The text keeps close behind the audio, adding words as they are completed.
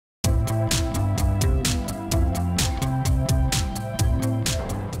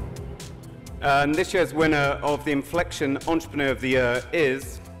And this year's winner of the Inflexion Entrepreneur of the Year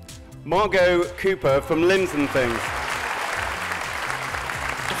is Margot Cooper from Limbs Things.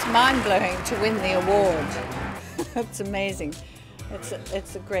 It's mind-blowing to win the award. It's amazing.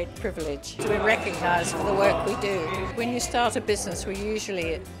 It's a great privilege to be recognised for the work we do. When you start a business, we're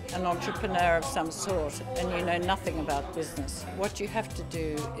usually an entrepreneur of some sort and you know nothing about business. What you have to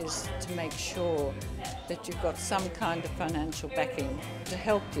do is to make sure that you've got some kind of financial backing to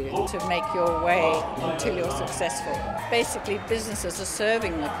help you to make your way until you're successful. Basically, businesses are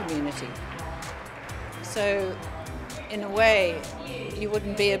serving the community. So, in a way, you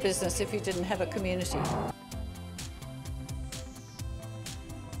wouldn't be a business if you didn't have a community.